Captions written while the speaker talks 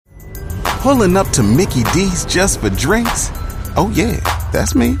Pulling up to Mickey D's just for drinks? Oh yeah,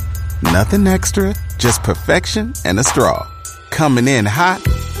 that's me. Nothing extra, just perfection and a straw. Coming in hot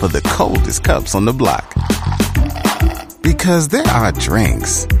for the coldest cups on the block. Because there are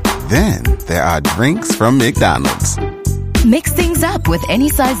drinks. Then there are drinks from McDonald's. Mix things up with any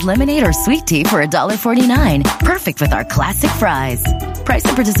size lemonade or sweet tea for $1.49. Perfect with our classic fries. Price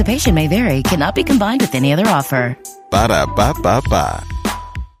and participation may vary. Cannot be combined with any other offer. Ba-da-ba-ba-ba.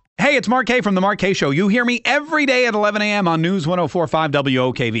 Hey, it's Mark K from The Mark K Show. You hear me every day at 11 a.m. on News 104.5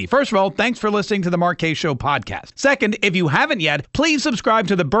 WOKV. First of all, thanks for listening to The Mark K Show podcast. Second, if you haven't yet, please subscribe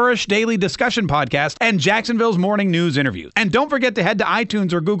to the Burrish Daily Discussion podcast and Jacksonville's Morning News interviews. And don't forget to head to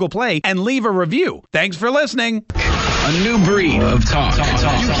iTunes or Google Play and leave a review. Thanks for listening. A new breed of talk.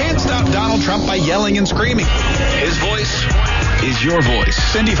 You can't stop Donald Trump by yelling and screaming. His voice is your voice.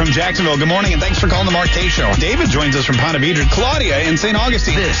 Cindy from Jacksonville, good morning, and thanks for calling The Mark K Show. David joins us from Ponte Vedra. Claudia in St.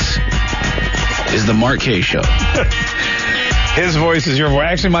 Augustine. This is The Mark K Show. His voice is your voice.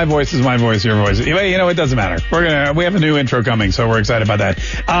 Actually, my voice is my voice, your voice. You know, it doesn't matter. We have a new intro coming, so we're excited about that.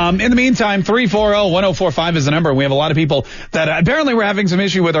 In the meantime, 340-1045 is the number. We have a lot of people that apparently we're having some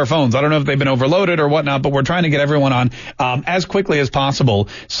issue with our phones. I don't know if they've been overloaded or whatnot, but we're trying to get everyone on as quickly as possible.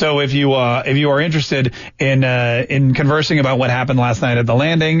 So if you are interested in conversing about what happened last night at the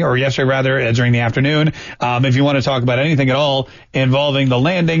landing, or yesterday rather, during the afternoon, if you want to talk about anything at all involving the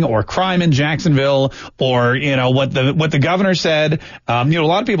landing or crime in Jacksonville, or what the governor said, a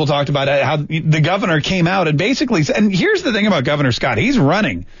lot of people talked about how the governor came out and basically said, and here's the thing about Governor Scott, he's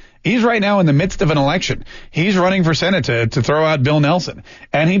running. He's right now in the midst of an election. He's running for Senate to throw out Bill Nelson.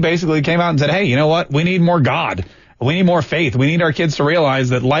 And he basically came out and said, hey, you know what? We need more God. We need more faith. We need our kids to realize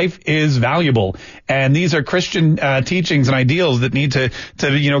that life is valuable. And these are Christian teachings and ideals that need to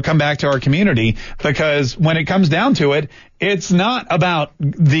come back to our community, because when it comes down to it, it's not about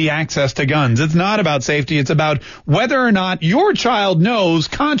the access to guns. It's not about safety. It's about whether or not your child knows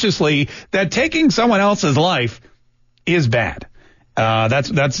consciously that taking someone else's life is bad. That's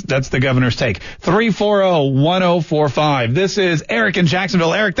the governor's take. 340-1045. This is Eric in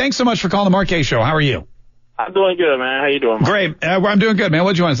Jacksonville. Eric, thanks so much for calling the Mark K Show. How are you? I'm doing good, man. How you doing, Mark? Great. I'm doing good, man.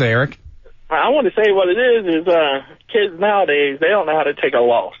 What do you want to say, Eric? I want to say what it is kids nowadays, they don't know how to take a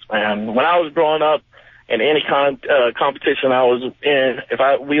loss, man. When I was growing up, in any kind of competition I was in,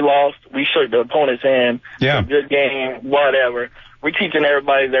 we lost, we shook the opponent's hand. Yeah. Good game, whatever. We're teaching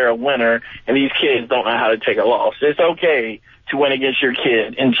everybody they're a winner, and these kids don't know how to take a loss. It's okay to win against your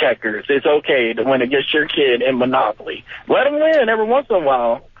kid in checkers. It's okay to win against your kid in Monopoly. Let them win every once in a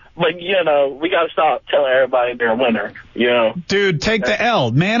while. But, we got to stop telling everybody they're a winner, Dude, take the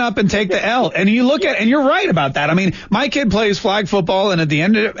L. Man up and take the L. And you look at, and you're right about that. I mean, my kid plays flag football, and at the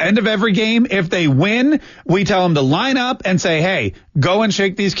end of every game, if they win, we tell them to line up and say, hey, go and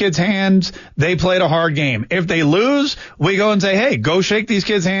shake these kids' hands. They played a hard game. If they lose, we go and say, hey, go shake these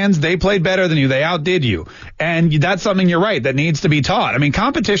kids' hands. They played better than you. They outdid you. And that's something, you're right, that needs to be taught. I mean,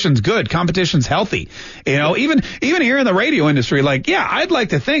 competition's good. Competition's healthy. Even here in the radio industry, I'd like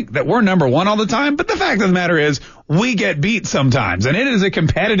to think that we're number one all the time, but the fact of the matter is we get beat sometimes, and it is a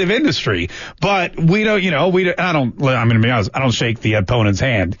competitive industry. But we don't, I'm going to be honest, I don't shake the opponent's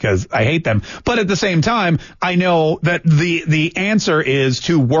hand because I hate them. But at the same time, I know that the answer is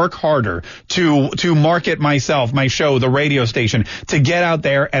to work harder, to market myself, my show, the radio station, to get out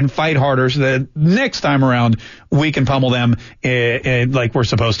there and fight harder so that next time around we can pummel them like we're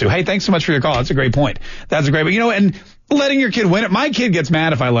supposed to. Hey, thanks so much for your call. That's a great point. That's a great, and letting your kid win it. My kid gets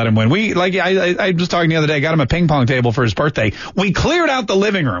mad if I let him win. I was talking the other day, got him a ping pong table for his birthday. We cleared out the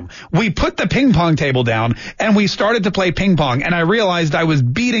living room. We put the ping pong table down and we started to play ping pong, and I realized I was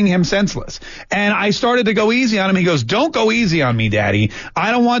beating him senseless. And I started to go easy on him. He goes, don't go easy on me, Daddy.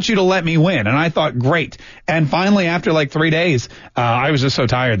 I don't want you to let me win. And I thought, great. And finally, after 3 days, I was just so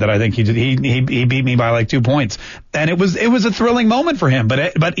tired that I think he beat me by 2 points. And it was a thrilling moment for him.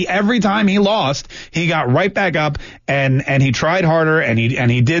 But every time he lost, he got right back up and he tried harder, and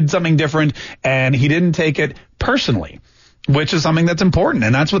he did something different, and he didn't take it personally, which is something that's important.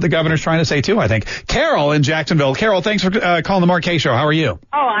 And that's what the governor's trying to say too, I think. Carol in Jacksonville. Carol, thanks for calling the Mark K Show. How are you?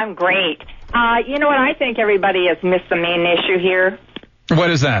 Oh, I'm great. You know what? I think everybody has missed the main issue here.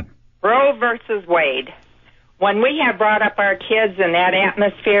 What is that? Roe versus Wade. When we have brought up our kids in that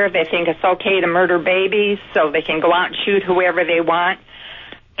atmosphere, they think it's okay to murder babies so they can go out and shoot whoever they want.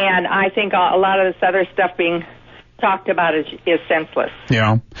 And I think a lot of this other stuff being talked about is senseless.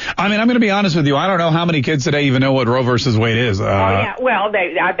 Yeah. I mean, I'm going to be honest with you. I don't know how many kids today even know what Roe versus Wade is. Yeah. Well,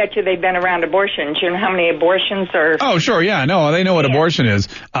 I bet you they've been around abortions. You know how many abortions are? Oh, sure. Yeah. No, they know what abortion is.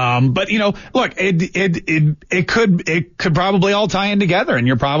 But look, it could probably all tie in together, and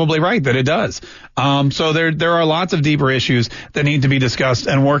you're probably right that it does. So there are lots of deeper issues that need to be discussed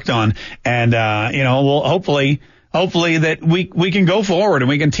and worked on, and we'll hopefully that we can go forward and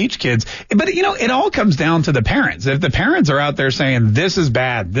we can teach kids. But, it all comes down to the parents. If the parents are out there saying this is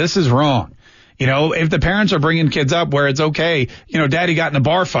bad, this is wrong, if the parents are bringing kids up where it's okay, daddy got in a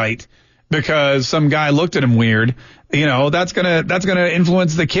bar fight because some guy looked at him weird, that's going to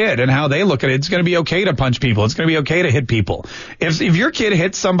influence the kid and how they look at it. It's going to be okay to punch people. It's going to be okay to hit people. If your kid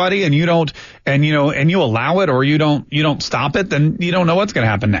hits somebody and you don't, and you allow it or you don't stop it, then you don't know what's going to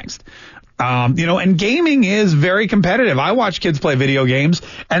happen next. And gaming is very competitive. I watch kids play video games,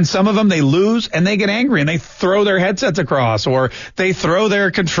 and some of them, they lose and they get angry and they throw their headsets across, or they throw their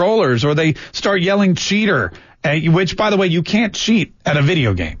controllers, or they start yelling cheater, which, by the way, you can't cheat at a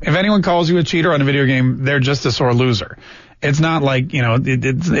video game. If anyone calls you a cheater on a video game, they're just a sore loser. It's not like,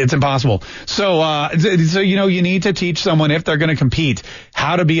 it's impossible. So you need to teach someone, if they're going to compete,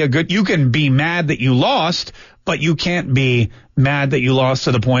 how to be you can be mad that you lost, but you can't be mad that you lost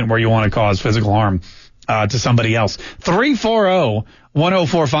to the point where you want to cause physical harm to somebody else.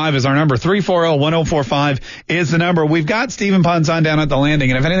 340-1045 is our number. 340-1045 is the number. We've got Stephen Ponson down at the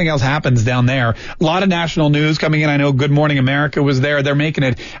Landing, and if anything else happens down there, a lot of national news coming in. I know Good Morning America was there. They're making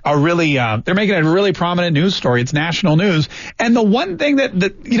it a really prominent news story. It's national news. And the one thing that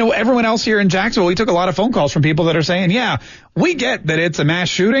everyone else here in Jacksonville, we took a lot of phone calls from people that are saying, yeah, we get that it's a mass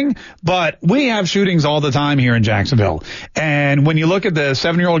shooting, but we have shootings all the time here in Jacksonville. And when you look at the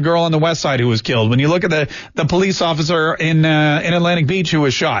 7-year-old girl on the west side who was killed, when you look at the police officer in Atlantic Beach who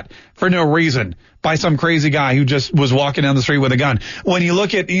was shot for no reason by some crazy guy who just was walking down the street with a gun. When you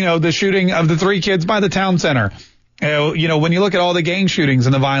look at, the shooting of the 3 kids by the town center, when you look at all the gang shootings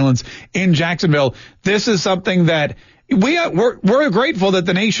and the violence in Jacksonville, this is something that we're grateful that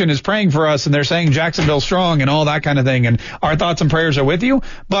the nation is praying for us and they're saying Jacksonville's strong and all that kind of thing, and our thoughts and prayers are with you.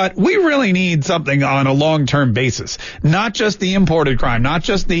 But we really need something on a long-term basis, not just the imported crime, not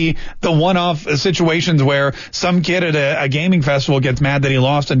just the one-off situations where some kid at a gaming festival gets mad that he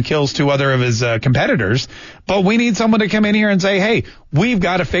lost and kills 2 other of his competitors. But we need someone to come in here and say, hey, we've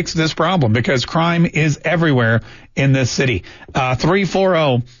got to fix this problem because crime is everywhere in this city.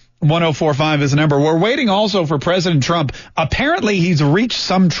 340-1045 is the number. We're waiting also for President Trump. Apparently he's reached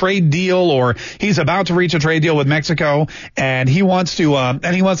some trade deal, or he's about to reach a trade deal with Mexico, and he wants to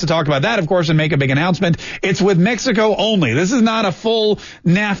talk about that, of course, and make a big announcement. It's with Mexico only. This is not a full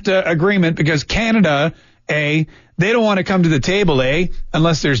NAFTA agreement because Canada, they don't want to come to the table,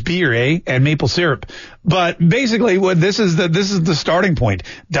 unless there's beer, and maple syrup. But basically, this is the starting point.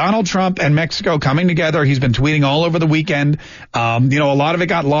 Donald Trump and Mexico coming together. He's been tweeting all over the weekend. A lot of it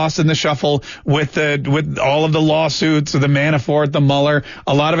got lost in the shuffle with all of the lawsuits, the Manafort, the Mueller.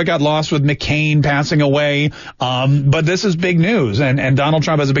 A lot of it got lost with McCain passing away. But this is big news, and Donald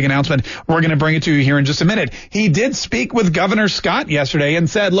Trump has a big announcement. We're going to bring it to you here in just a minute. He did speak with Governor Scott yesterday and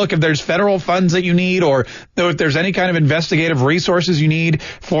said, look, if there's federal funds that you need, or if there's any kind of investigative resources you need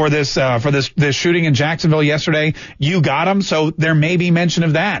for this shooting in Jacksonville yesterday, you got them. So there may be mention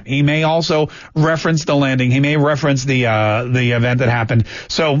of that. He may also reference the landing. He may reference the event that happened.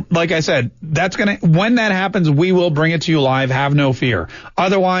 So, like I said, when that happens, we will bring it to you live. Have no fear.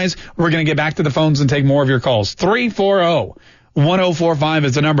 Otherwise, we're going to get back to the phones and take more of your calls. 340-1045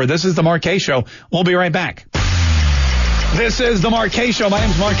 is the number. This is the Mark K Show. We'll be right back. This is the Mark K Show. My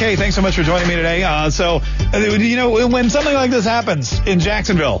name's Mark K. Thanks so much for joining me today. When something like this happens in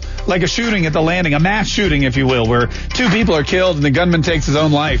Jacksonville, like a shooting at the Landing, a mass shooting, if you will, where 2 people are killed and the gunman takes his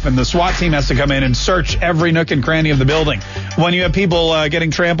own life and the SWAT team has to come in and search every nook and cranny of the building. When you have people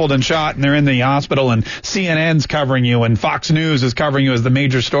getting trampled and shot and they're in the hospital and CNN's covering you and Fox News is covering you as the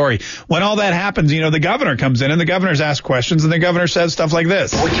major story. When all that happens, the governor comes in and the governor's asked questions and the governor says stuff like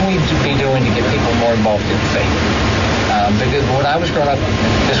this. What can we be doing to get people more involved in faith? Because when I was growing up,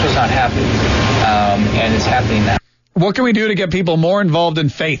 this was not happening, and it's happening now. What can we do to get people more involved in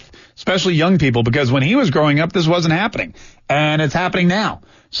faith, especially young people? Because when he was growing up, this wasn't happening, and it's happening now.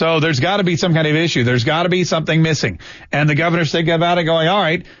 So there's got to be some kind of issue. There's got to be something missing. And the governor's thinking about it going, all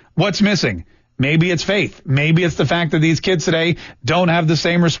right, what's missing? Maybe it's faith. Maybe it's the fact that these kids today don't have the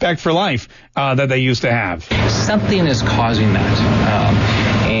same respect for life that they used to have. Something is causing that,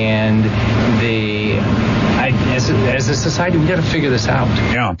 and as as a society, we got to figure this out.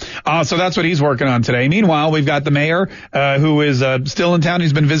 Yeah. So that's what he's working on today. Meanwhile, we've got the mayor who is still in town.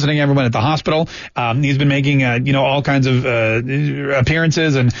 He's been visiting everyone at the hospital. He's been making, all kinds of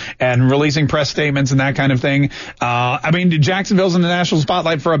appearances and releasing press statements and that kind of thing. Jacksonville's in the national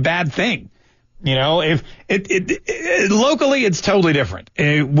spotlight for a bad thing. If locally, it's totally different.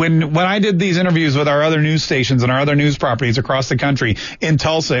 When I did these interviews with our other news stations and our other news properties across the country, in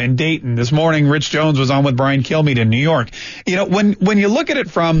Tulsa, in Dayton, this morning, Rich Jones was on with Brian Kilmeade in New York. When you look at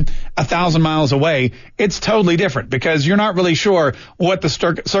it from 1,000 miles away, it's totally different because you're not really sure what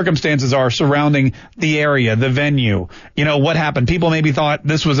the circumstances are surrounding the area, the venue. What happened. People maybe thought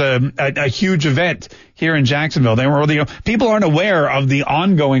this was a huge event here in Jacksonville. People aren't aware of the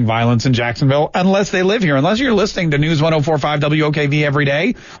ongoing violence in Jacksonville unless they live here. Unless you're listening to News 104.5 WOKV every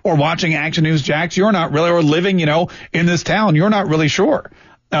day or watching Action News Jax, you're not really, or living, in this town, you're not really sure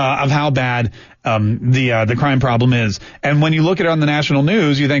of how bad the crime problem is. And when you look at it on the national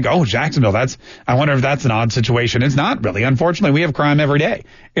news, you think, oh, Jacksonville, I wonder if that's an odd situation. It's not really. Unfortunately, we have crime every day.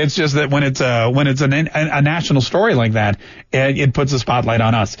 It's just that when it's a national story like that, it puts a spotlight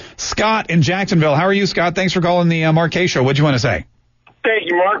on us. Scott in Jacksonville. How are you, Scott? Thanks for calling the Mark K Show. What do you want to say? Thank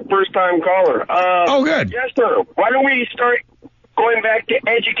you, Mark. First-time caller. Good. Yes, sir. Why don't we start going back to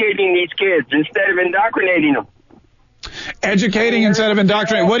educating these kids instead of indoctrinating them? Educating instead of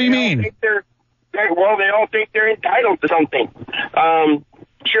indoctrinating. What do you mean? They all think they're entitled to something.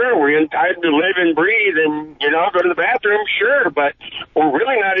 Sure, we're entitled to live and breathe and, go to the bathroom, sure, but we're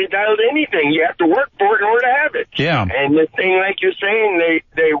really not entitled to anything. You have to work for it in order to have it. Yeah. And the thing, like you're saying,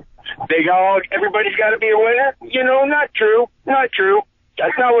 everybody's got to be a winner. Not true. Not true.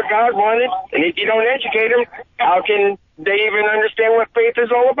 That's not what God wanted. And if you don't educate them, how can they even understand what faith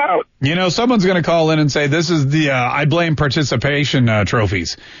is all about? Someone's going to call in and say, this is the I blame participation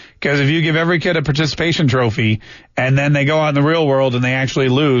trophies. Because if you give every kid a participation trophy and then they go out in the real world and they actually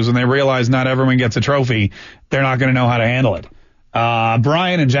lose and they realize not everyone gets a trophy, they're not going to know how to handle it.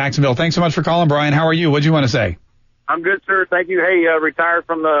 Brian in Jacksonville, thanks so much for calling, Brian. How are you? What do you want to say? I'm good, sir. Thank you. Hey, retired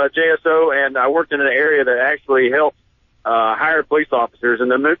from the JSO, and I worked in an area that actually helped hire police officers.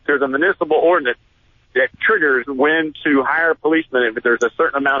 And there's a municipal ordinance that triggers when to hire policemen if there's a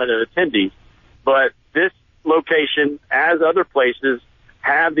certain amount of attendees. But this location, as other places,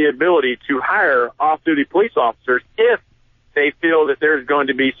 have the ability to hire off-duty police officers if they feel that there's going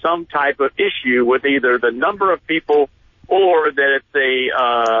to be some type of issue with either the number of people or that it's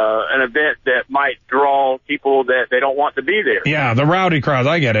an event that might draw people that they don't want to be there. Yeah, the rowdy crowd.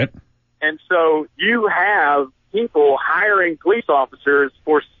 I get it. And so you have people hiring police officers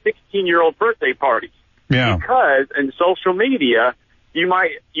for 16-year-old birthday parties. Yeah. Because in social media, you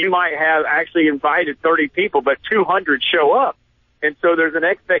might have actually invited 30 people, but 200 show up. And so there's an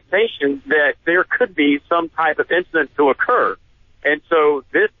expectation that there could be some type of incident to occur. And so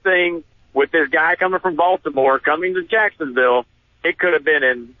this thing with this guy coming from Baltimore, coming to Jacksonville, it could have been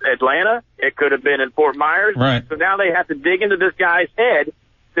in Atlanta. It could have been in Fort Myers. Right. So now they have to dig into this guy's head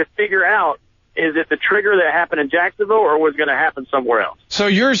to figure out, is it the trigger that happened in Jacksonville or was going to happen somewhere else? So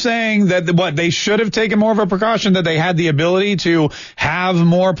you're saying that they should have taken more of a precaution, that they had the ability to have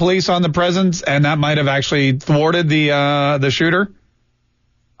more police on the presence, and that might have actually thwarted the shooter?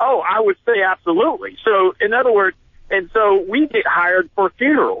 Oh, I would say absolutely. So, in other words, and so we get hired for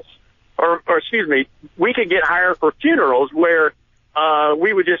funerals, or excuse me, we could get hired for funerals where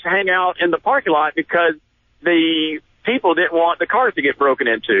we would just hang out in the parking lot because the people didn't want the cars to get broken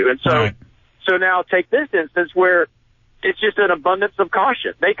into. And so, right. So now take this instance where it's just an abundance of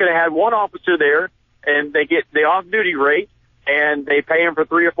caution. They could have had one officer there and they get the off-duty rate and they pay him for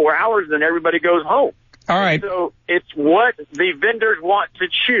 3 or 4 hours and then everybody goes home. All right. And so it's what the vendors want to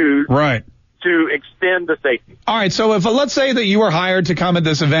choose. Right. To extend the safety. All right, so if let's say that you were hired to come at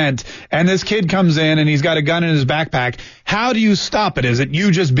this event and this kid comes in and he's got a gun in his backpack, how do you stop it? Is it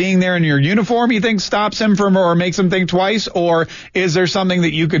you just being there in your uniform you think stops him from or makes him think twice, or is there something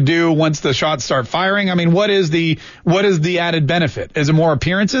that you could do once the shots start firing? I mean, what is the added benefit? Is it more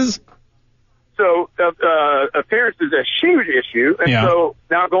appearances? So appearance is a huge issue, and so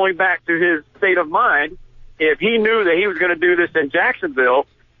now going back to his state of mind, if he knew that he was going to do this in Jacksonville,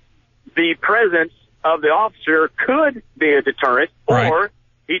 the presence of the officer could be a deterrent, or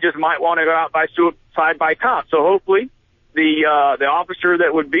he just might want to go out by suicide by cop. So hopefully the officer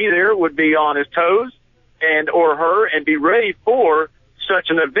that would be there would be on his toes or her and be ready for such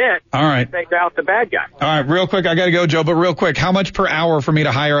an event. All right. To take out the bad guy. All right, real quick, I got to go, Joe, but real quick, how much per hour for me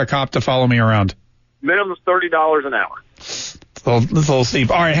to hire a cop to follow me around? Minimum is $30 an hour. It's a little steep.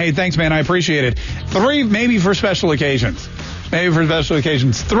 All right, hey, thanks, man. I appreciate it. 3, maybe for special occasions.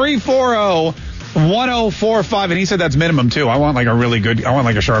 340 1045, and he said that's minimum too. I want like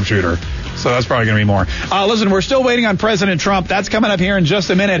a sharpshooter. So that's probably going to be more. Listen, we're still waiting on President Trump. That's coming up here in just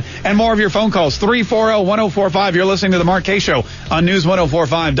a minute. And more of your phone calls. 340-1045. You're listening to The Mark Kaye Show on News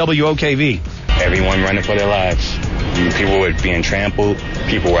 104.5 WOKV. Everyone running for their lives. People were being trampled.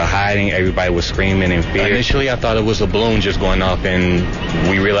 People were hiding. Everybody was screaming in fear. Initially, I thought it was a balloon just going off, and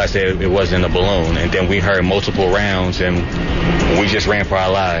we realized that it wasn't a balloon. And then we heard multiple rounds, and we just ran for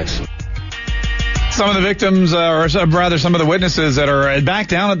our lives. Some of the victims, or rather some of the witnesses that are back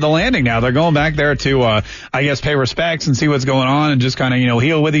down at the landing now, they're going back there to, I guess, pay respects and see what's going on and just kind of,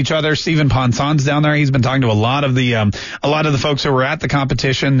 heal with each other. Stephen Ponson's down there. He's been talking to a lot of the folks who were at the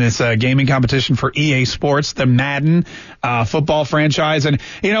competition, this gaming competition for EA Sports, the Madden football franchise. And,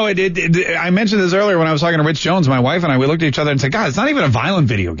 I mentioned this earlier when I was talking to Rich Jones, my wife and I, we looked at each other and said, God, it's not even a violent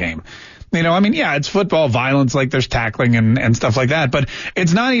video game. It's football violence, like there's tackling and stuff like that, but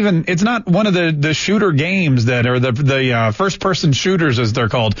it's not one of the shooter games that are the first person shooters, as they're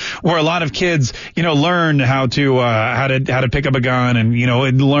called, where a lot of kids, learn how to pick up a gun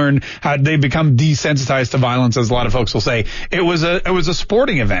and, learn how they become desensitized to violence, as a lot of folks will say. It was a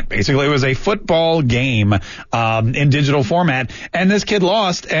sporting event, basically. It was a football game, in digital format, and this kid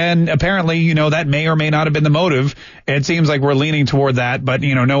lost, and apparently, that may or may not have been the motive. It seems like we're leaning toward that, but,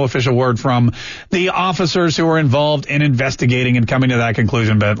 no official word from the officers who were involved in investigating and coming to that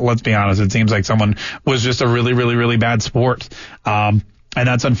conclusion. But let's be honest, it seems like someone was just a really, really, really bad sport. And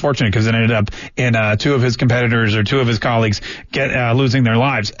that's unfortunate because it ended up in two of his competitors or two of his colleagues losing their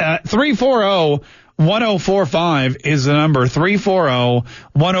lives. 340-1045 is the number.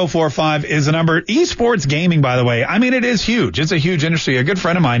 340-1045 is the number. Esports gaming, by the way, it is huge. It's a huge industry. A good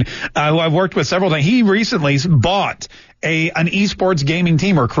friend of mine who I've worked with several times, he recently bought an esports gaming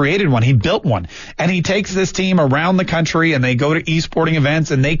team, or created one. He built one, and he takes this team around the country, and they go to esporting events,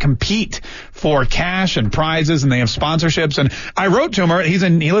 and they compete for cash and prizes, and they have sponsorships. And I wrote to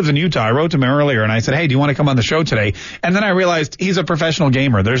him. He lives in Utah. I wrote to him earlier, and I said, hey, do you want to come on the show today? And then I realized he's a professional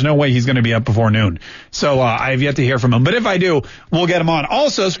gamer. There's no way he's going to be up before noon. So I have yet to hear from him. But if I do, we'll get him on.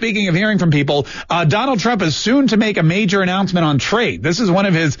 Also, speaking of hearing from people, Donald Trump is soon to make a major announcement on trade. This is one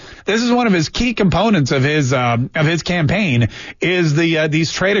of his key components of his campaign. Is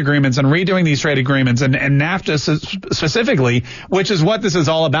these trade agreements and redoing these trade agreements and NAFTA specifically, which is what this is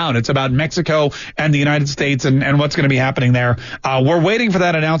all about. It's about Mexico and the United States and what's going to be happening there. We're waiting for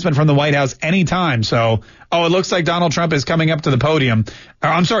that announcement from the White House anytime. So, it looks like Donald Trump is coming up to the podium.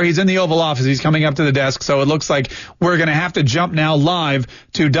 I'm sorry, he's in the Oval Office. He's coming up to the desk. So it looks like we're going to have to jump now live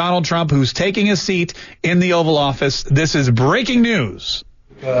to Donald Trump, who's taking a seat in the Oval Office. This is breaking news.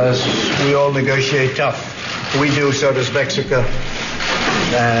 Because we all negotiate tough. We do, so does Mexico.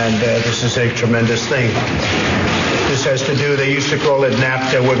 And this is a tremendous thing. This has to do, they used to call it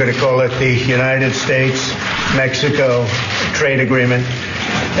NAFTA. We're going to call it the United States-Mexico Trade Agreement.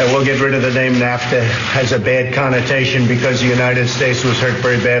 And we'll get rid of the name NAFTA. It has a bad connotation because the United States was hurt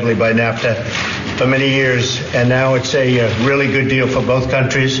very badly by NAFTA for many years. And now it's a really good deal for both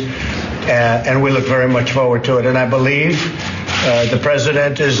countries. And we look very much forward to it. And I believe the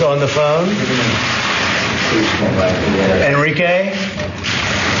president is on the phone. Enrique?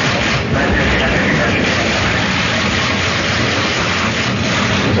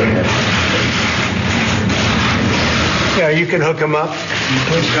 Yeah, you can hook him up.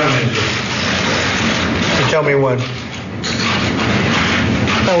 So tell me when.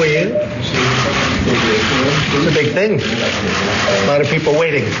 How are you? It's a big thing. A lot of people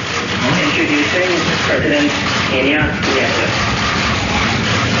waiting. Introducing President Kenya.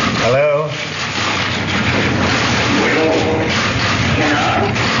 Hello?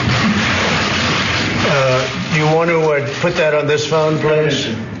 You want to put that on this phone, please?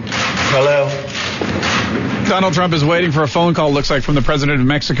 Hello? Donald Trump is waiting for a phone call, looks like, from the president of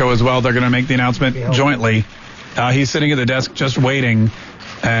Mexico as well. They're going to make the announcement jointly. He's sitting at the desk just waiting,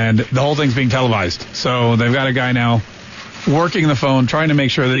 and the whole thing's being televised. So they've got a guy now working the phone, trying to make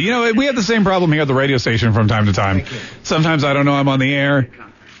sure that, we have the same problem here at the radio station from time to time. Sometimes I don't know I'm on the air.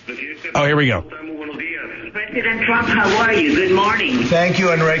 Oh, here we go. President Trump, how are you? Good morning. Thank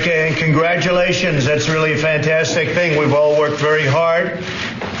you, Enrique, and congratulations. That's really a fantastic thing. We've all worked very hard.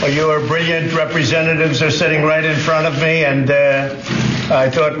 Your brilliant representatives are sitting right in front of me, and I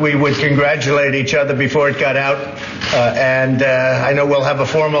thought we would congratulate each other before it got out. And I know we'll have a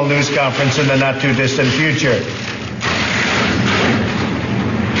formal news conference in the not-too-distant future.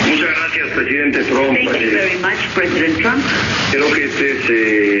 Muchas gracias, presidente Trump. Thank you very much, President Trump. Creo que este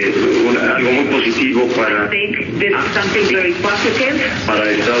es algo muy positivo para. I think this is something very positive para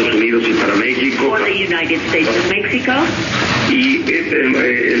Estados Unidos y para México. for the United States of Mexico. Y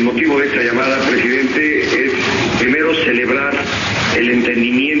el motivo de esta llamada, presidente, es primero celebrar el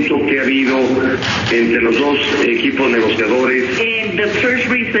entendimiento que ha habido entre los dos equipos negociadores. And the first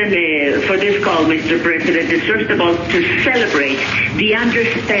reason for this call, Mr. President, is first of all to celebrate the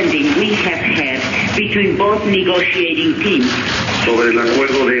understanding we have had between both negotiating teams sobre el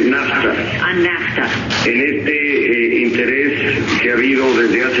acuerdo de NAFTA. On NAFTA. En este interés que ha habido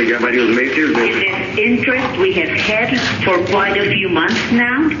desde hace ya varios meses Interest we have had for quite a few months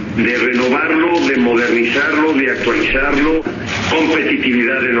now. De renovarlo, de modernizarlo, de actualizarlo,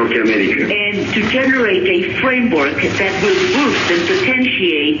 competitividad en Norteamérica. And to generate a framework that will boost and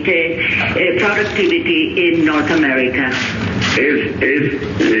potentiate productivity in North America.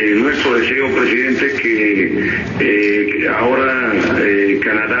 Es nuestro deseo, presidente, que ahora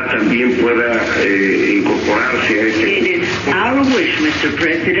Canadá también pueda incorporarse a este. It is our wish, Mr.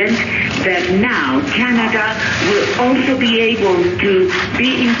 President, that now Canada will also be able to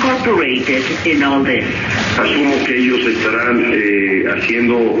be incorporated in all this. Asumo que ellos estarán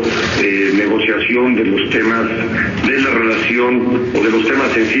haciendo negociación de los temas de la relación o de los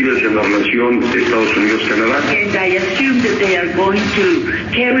temas sensibles en la relación de Estados Unidos-Canadá. And I assume that they are going to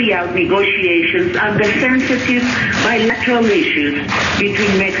carry out negotiations on the sensitive bilateral issues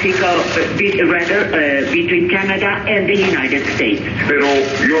between Mexico, between Canada and the United States. Pero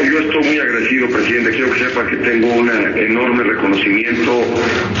yo estoy muy agradecido, presidente. Quiero que sepa que tengo un enorme reconocimiento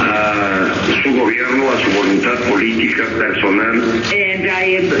a su gobierno, a su voluntad política personal. And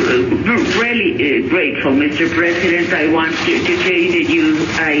I am really grateful, Mr. President. I want to tell you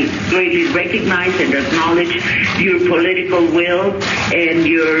that I greatly recognize and acknowledge your political will and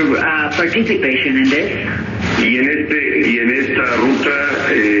your participation in this. Y en esta ruta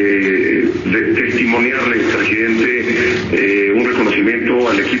de testimoniarle, presidente, un reconocimiento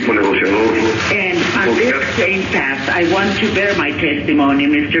al equipo negociador. And on this same path, I want to bear my testimony,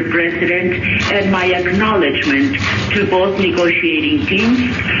 Mr. President, and my acknowledgement to both negotiating teams.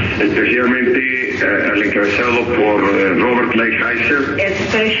 Especialmente al encabezado por Robert Lighthizer.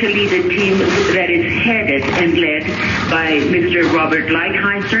 Especially the team that is headed and led by Mr. Robert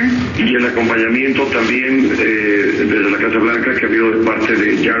Lighthizer. Y el acompañamiento también desde la Casa Blanca que ha habido de parte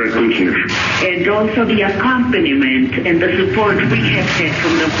de Jared Kushner. And also the accompaniment and the support we have had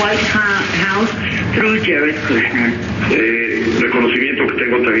from the White House through Jared Kushner. Reconocimiento que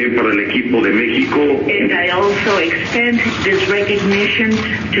tengo también para el equipo de México. And I also extend this recognition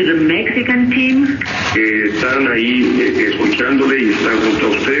to the Mexican team. Que están ahí escuchándole y están junto a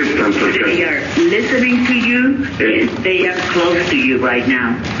usted, tanto el They are listening to you, and they are close to you right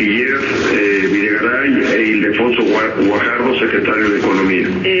now. Videgaray e Ildefonso Guajardo, secretario de Economía.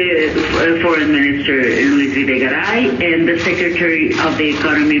 Foreign Minister Luis Videgaray and the Secretary of the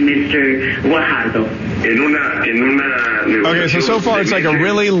Economy, Mr. Guajardo. Okay, so far it's like a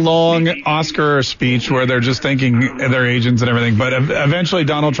really long Oscar speech where they're just thanking their agents and everything, but eventually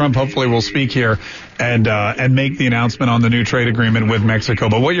Donald Trump hopefully will speak here and make the announcement on the new trade agreement with Mexico.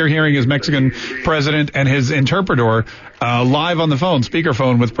 But what you're hearing is Mexican president and his interpreter live on the phone,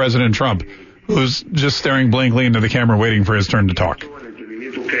 speakerphone with President Trump, who's just staring blankly into the camera waiting for his turn to talk.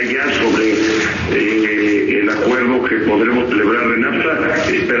 El acuerdo que podremos celebrar de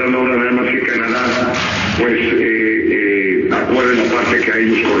NAFTA, esperando ahora nada más que Canadá pues acuerde la parte que a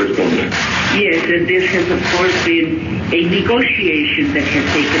ellos corresponde. Yes, and this has of course been a negotiation that has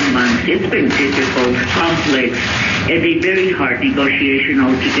taken months. It's been difficult, complex, and a very hard negotiation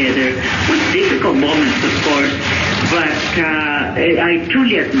altogether, with difficult moments of course. But I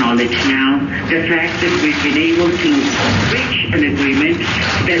truly acknowledge now the fact that we've been able to reach an agreement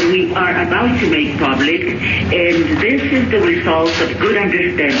that we are about to make public, and this is the result of good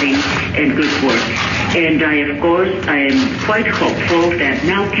understanding and good work. And I am quite hopeful that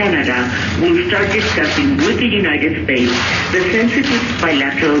now Canada will start discussing with the United States the sensitive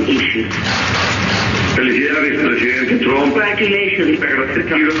bilateral issues. Felicidades, presidente Trump. Congratulations, President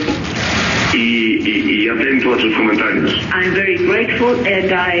Trump. Y atento a sus comentarios. I'm very grateful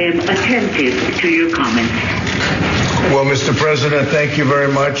and I am attentive to your comments. Well, Mr. President, thank you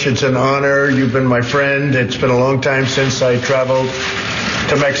very much. It's an honor. You've been my friend. It's been a long time since I traveled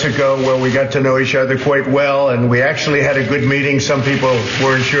to Mexico where we got to know each other quite well, and we actually had a good meeting. Some people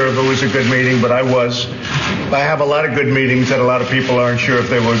weren't sure if it was a good meeting, but I was. I have a lot of good meetings that a lot of people aren't sure if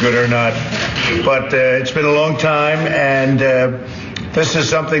they were good or not. But it's been a long time, and this is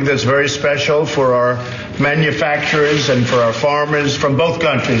something that's very special for our manufacturers and for our farmers from both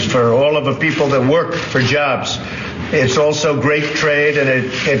countries, for all of the people that work for jobs. It's also great trade, and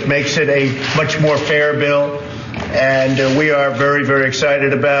it makes it a much more fair bill. And we are very, very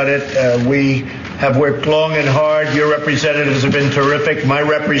excited about it. We have worked long and hard. Your representatives have been terrific. My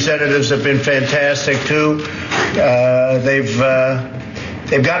representatives have been fantastic, too. They've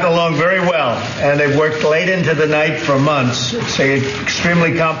gotten along very well, and they've worked late into the night for months. It's an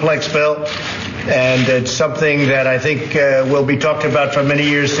extremely complex bill, and it's something that I think will be talked about for many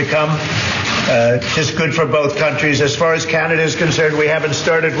years to come. Just good for both countries. As far as Canada is concerned, we haven't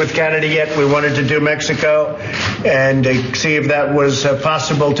started with Canada yet. We wanted to do Mexico and see if that was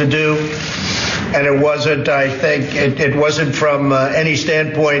possible to do. And it wasn't, I think, it wasn't from any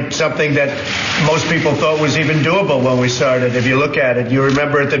standpoint something that most people thought was even doable when we started. If you look at it, you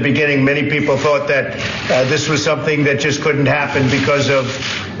remember at the beginning, many people thought that this was something that just couldn't happen because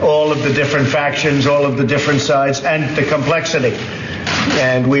of all of the different factions, all of the different sides, and the complexity.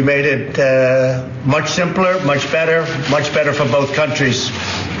 And we made it much simpler, much better for both countries.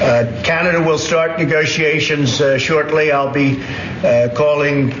 Canada will start negotiations shortly. I'll be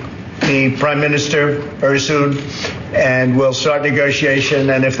calling the Prime Minister very soon, and we'll start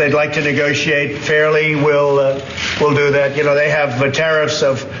negotiation. And if they'd like to negotiate fairly, we'll do that. You know, they have tariffs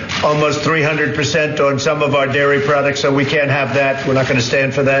of almost 300% on some of our dairy products, so we can't have that. We're not going to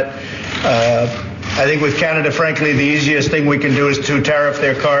stand for that. I think with Canada, frankly, the easiest thing we can do is to tariff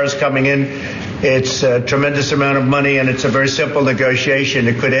their cars coming in. It's a tremendous amount of money, and it's a very simple negotiation.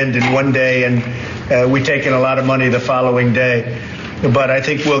 It could end in one day, and we take in a lot of money the following day. But I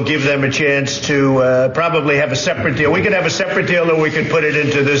think we'll give them a chance to probably have a separate deal. We could have a separate deal, or we could put it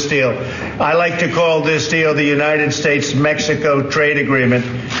into this deal. I like to call this deal the United States-Mexico Trade Agreement.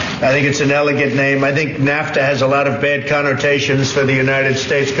 I think it's an elegant name. I think NAFTA has a lot of bad connotations for the United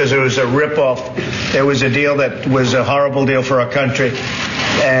States because it was a ripoff. There was a deal that was a horrible deal for our country.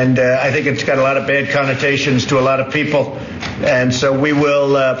 And I think it's got a lot of bad connotations to a lot of people. And so we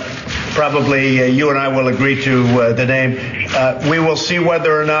will probably, you and I will agree to the name. We will see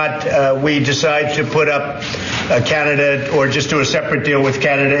whether or not we decide to put up Canada or just do a separate deal with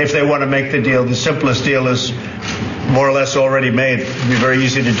Canada if they want to make the deal. The simplest deal is more or less already made. It'll be very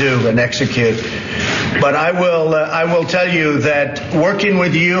easy to do and execute. But I will tell you that working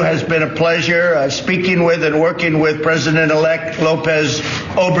with you has been a pleasure. Speaking with and working with President-elect López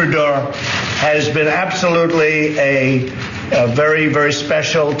Obrador has been absolutely a very, very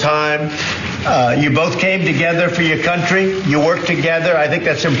special time. You both came together for your country. You worked together. I think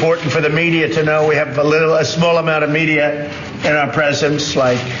that's important for the media to know. We have a small amount of media in our presence,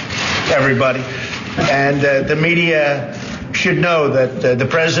 like everybody. And the media should know that the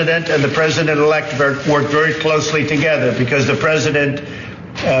president and the president-elect worked very closely together because the president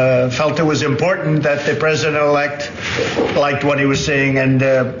felt it was important that the president-elect liked what he was seeing. And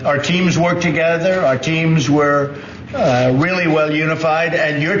our teams worked together. Our teams were really well unified,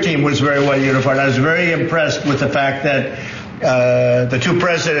 and your team was very well unified. I was very impressed with the fact that the two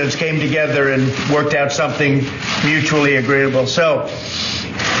presidents came together and worked out something mutually agreeable. So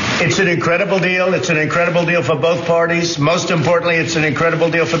it's an incredible deal. It's an incredible deal for both parties. Most importantly, it's an incredible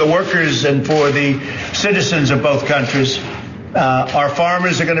deal for the workers and for the citizens of both countries. Our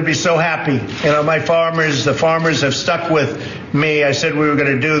farmers are going to be so happy. You know, the farmers have stuck with me. I said we were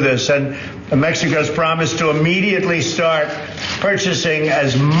going to do this, and Mexico's promised to immediately start purchasing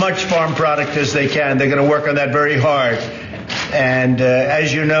as much farm product as they can. They're going to work on that very hard. And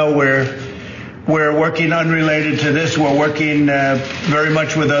as you know, we're working unrelated to this. We're working very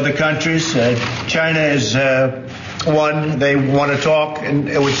much with other countries. China is one. They want to talk, and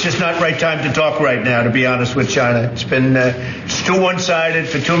it's just not right time to talk right now, to be honest with China. It's been it's too one-sided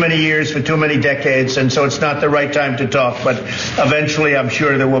for too many years, for too many decades, and so it's not the right time to talk. But eventually, I'm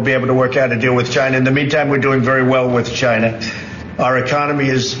sure that we'll be able to work out a deal with China. In the meantime, we're doing very well with China. Our economy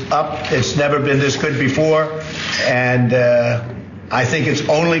is up. It's never been this good before, and I think it's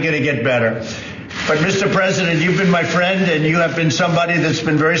only going to get better. But, Mr. President, you've been my friend, and you have been somebody that's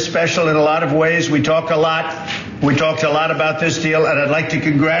been very special in a lot of ways. We talk a lot. We talked a lot about this deal, and I'd like to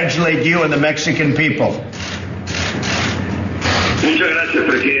congratulate you and the Mexican people. Muchas gracias,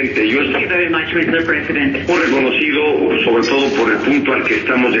 presidente. Yo Thank you very much, Mr. President. hemos reconocido, sobre todo por el punto al que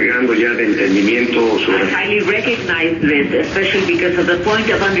estamos llegando ya de entendimiento sobre... I highly recognize this, especially because of the point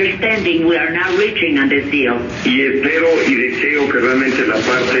of understanding we are now reaching on this deal. Y espero y deseo que realmente la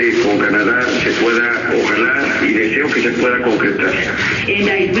parte con Canadá se pueda, ojalá, y deseo que se pueda concretar. And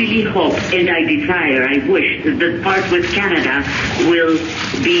I really hope and I desire, I wish that the part with Canada will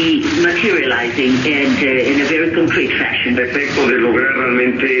be materializing and in a very concrete fashion. Efecto de lograr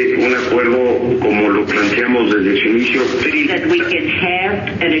realmente un acuerdo como lo planteamos desde su inicio. That we can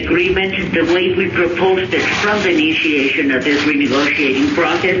have an agreement the way we proposed it from the initiation of this renegotiating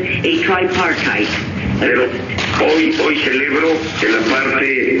process, a tripartite. Pero hoy celebro que la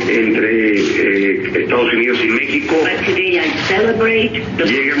parte entre Estados Unidos y México But today I celebrate the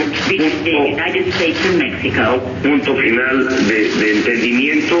between the United States and Mexico. Punto final de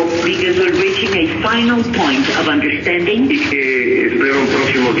entendimiento. Because we're reaching a final point of understanding. Y que espero en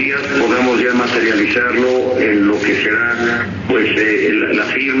próximos días podamos ya materializarlo en lo que será pues la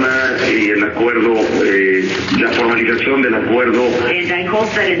firma y el acuerdo, la formalización del acuerdo. And I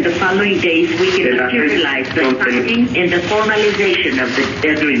hope that in the following days we can materialize the signing and the formalization of the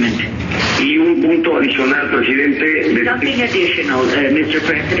agreement. Y un punto adicional, presidente. Something additional, Mr.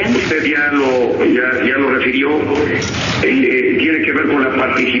 President. Usted ya lo refirió. Tiene que ver con la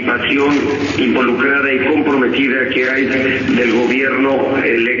participación involucrada y comprometida que hay del gobierno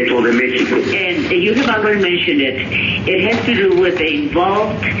electo de México. And you have already mentioned it. It has to do with the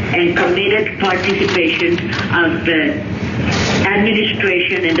involved and committed participation of the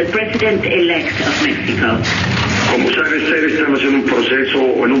administration and the president-elect of Mexico. Como sabe usted, estamos en un proceso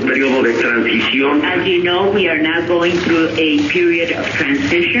o en un periodo de transición. As you know, we are now going through a period of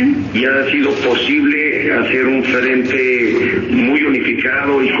transition. Y ha sido posible hacer un frente muy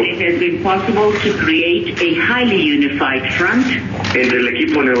unificado y it has been possible to create a highly unified front entre el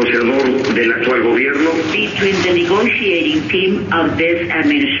equipo negociador del actual gobierno between the negotiating team of this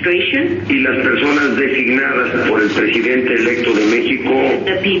administration y las personas designadas por el presidente electo de México,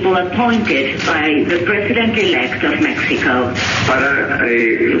 the people appointed by the president-elect of Mexico, para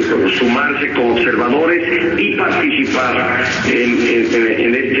sumarse como observadores y participar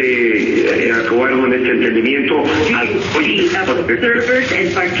en este acuerdo, en este entendimiento. Observers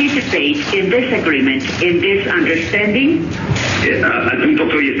and participate in this agreement, in this understanding. Al punto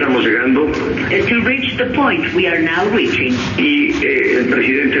que hoy estamos llegando. To reach the point we are now reaching. Y el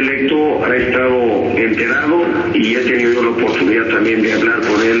presidente electo ha estado enterado y he tenido la oportunidad también de hablar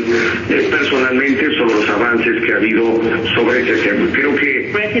con él personalmente sobre los avances que ha habido sobre este tema. Creo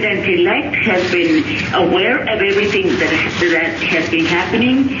que President-elect has been aware of everything that has been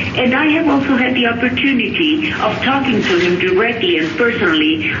happening, and I have also had the opportunity of talking to him directly and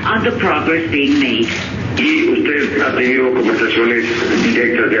personally on the progress being made. Y usted ha tenido conversaciones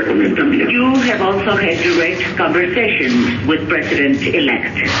directas ya con él también. You have also had direct conversations with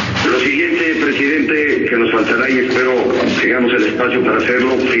President-elect. Lo siguiente, presidente, que nos faltará y espero tengamos el espacio para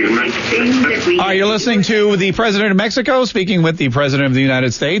hacerlo, firmar. You're listening to the President of Mexico speaking with the President of the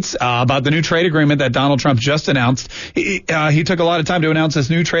United States about the new trade agreement that Donald Trump just announced. He took a lot of time to announce this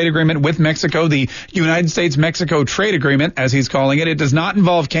new trade agreement with Mexico, the United States-Mexico trade agreement, as he's calling it. It does not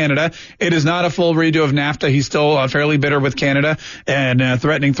involve Canada. It is not a full redo of NAFTA. He's still fairly bitter with Canada and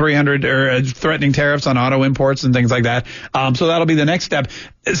threatening threatening tariffs on auto imports and things like that. So that'll be the next step.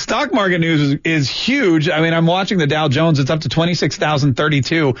 Stock market news is huge. I mean, I'm watching the Dow Jones. It's up to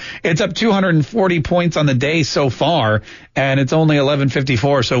 26,032. It's up 240 points on the day so far, and it's only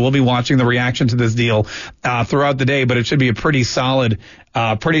 11:54. So we'll be watching the reaction to this deal throughout the day. But it should be a pretty solid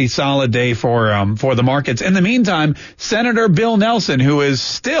day for the markets. In the meantime, Senator Bill Nelson, who is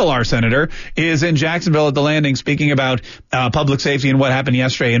still our senator, is in Jacksonville at the Landing speaking about public safety and what happened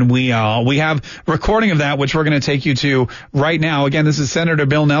yesterday. And we have recording of that, which we're going to take you to right now. Again, this is Senator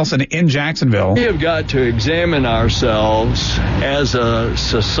Bill Nelson in Jacksonville. We have got to examine ourselves as a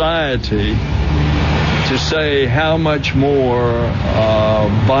society to say how much more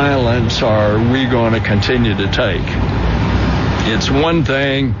violence are we going to continue to take. It's one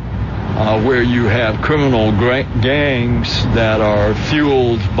thing where you have criminal gangs that are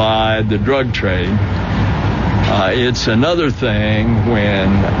fueled by the drug trade. It's another thing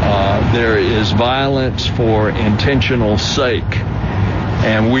when there is violence for intentional sake.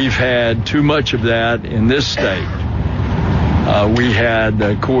 And we've had too much of that in this state. We had,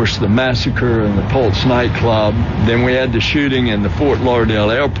 of course, the massacre in the Pulse nightclub. Then we had the shooting in the Fort Lauderdale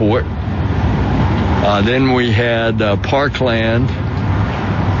airport. Then we had Parkland.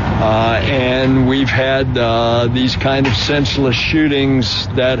 And we've had these kind of senseless shootings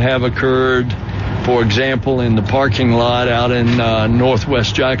that have occurred, for example, in the parking lot out in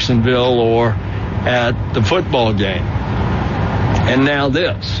northwest Jacksonville or at the football game. And now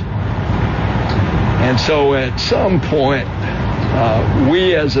this. And so at some point,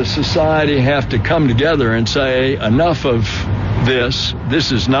 we as a society have to come together and say, enough of this.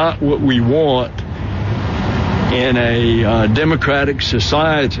 This is not what we want in a democratic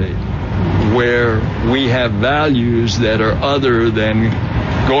society where we have values that are other than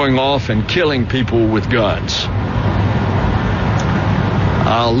going off and killing people with guns.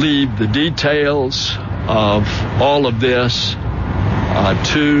 I'll leave the details of all of this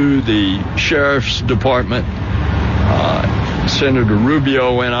to the Sheriff's Department. Senator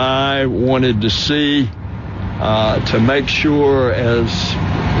Rubio and I wanted to see to make sure, as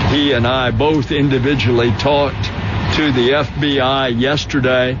he and I both individually talked to the FBI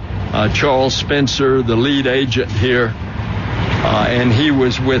yesterday, Charles Spencer, the lead agent here, and he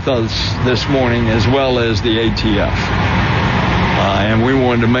was with us this morning, as well as the ATF. And we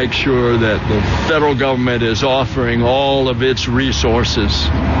wanted to make sure that the federal government is offering all of its resources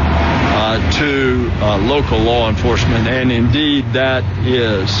to local law enforcement, and indeed that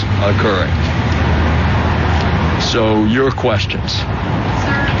is occurring. So your questions.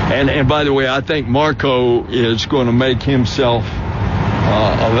 And by the way, I think Marco is going to make himself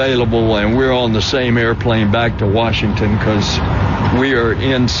available, and we're on the same airplane back to Washington because we are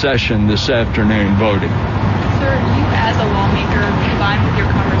in session this afternoon voting. Sir, you as a lawmaker, combined with your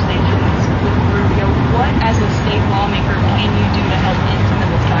conversations with Rubio, what as a state lawmaker can you do to help end some of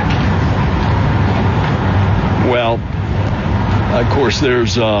this violence? Well, of course,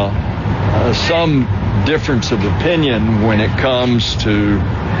 there's some difference of opinion when it comes to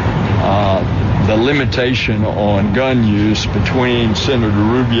the limitation on gun use between Senator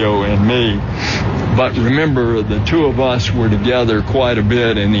Rubio and me. But remember, the two of us were together quite a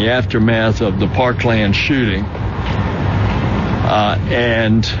bit in the aftermath of the Parkland shooting.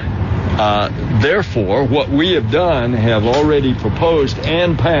 Therefore, what we have done, have already proposed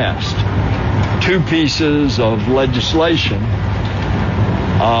and passed 2 pieces of legislation.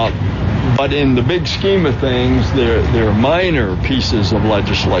 But in the big scheme of things, they're minor pieces of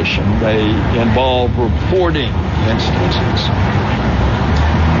legislation. They involve reporting instances.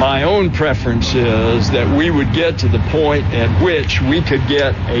 My own preference is that we would get to the point at which we could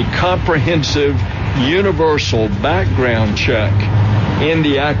get a comprehensive, universal background check in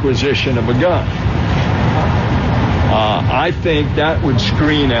the acquisition of a gun. I think that would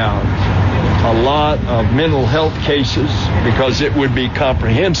screen out a lot of mental health cases because it would be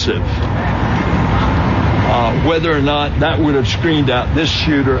comprehensive. Whether or not that would have screened out this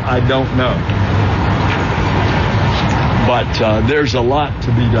shooter, I don't know. But there's a lot to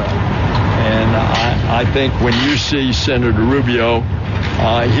be done. And I think when you see Senator Rubio,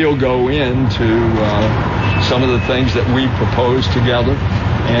 he'll go into some of the things that we proposed together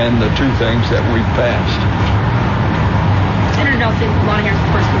and the 2 things that we've passed. Senator Nelson, Lon Harris,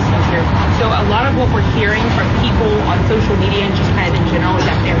 first listeners here. So a lot of what we're hearing from people on social media and just kind of in general is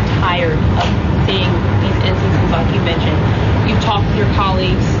that they're tired of seeing these instances like you mentioned. You've talked with your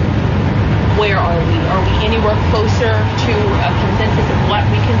colleagues. Where are we? Are we anywhere closer to a consensus of what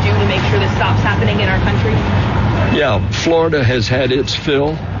we can do to make sure this stops happening in our country? Yeah, Florida has had its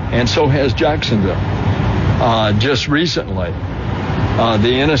fill, and so has Jacksonville. Just recently,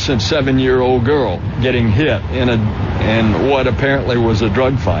 the innocent 7-year-old girl getting hit in what apparently was a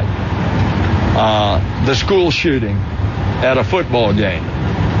drug fight. The school shooting at a football game.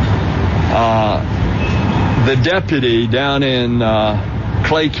 The deputy down in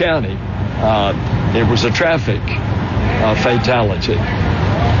Clay County, it was a traffic fatality.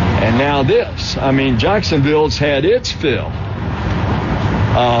 And now this. I mean, Jacksonville's had its fill,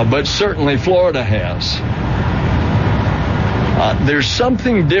 but certainly Florida has. There's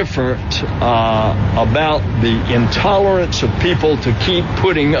something different about the intolerance of people to keep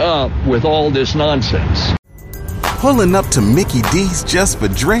putting up with all this nonsense. Pulling up to Mickey D's just for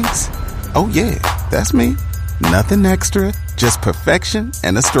drinks? Oh yeah, that's me. Nothing extra, just perfection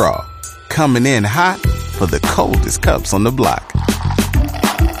and a straw. Coming in hot for the coldest cups on the block.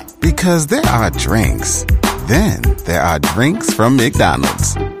 Because there are drinks. Then there are drinks from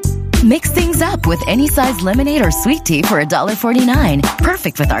McDonald's. Mix things up with any size lemonade or sweet tea for $1.49.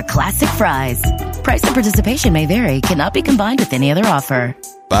 Perfect with our classic fries. Price and participation may vary. Cannot be combined with any other offer.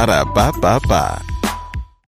 Ba-da-ba-ba-ba.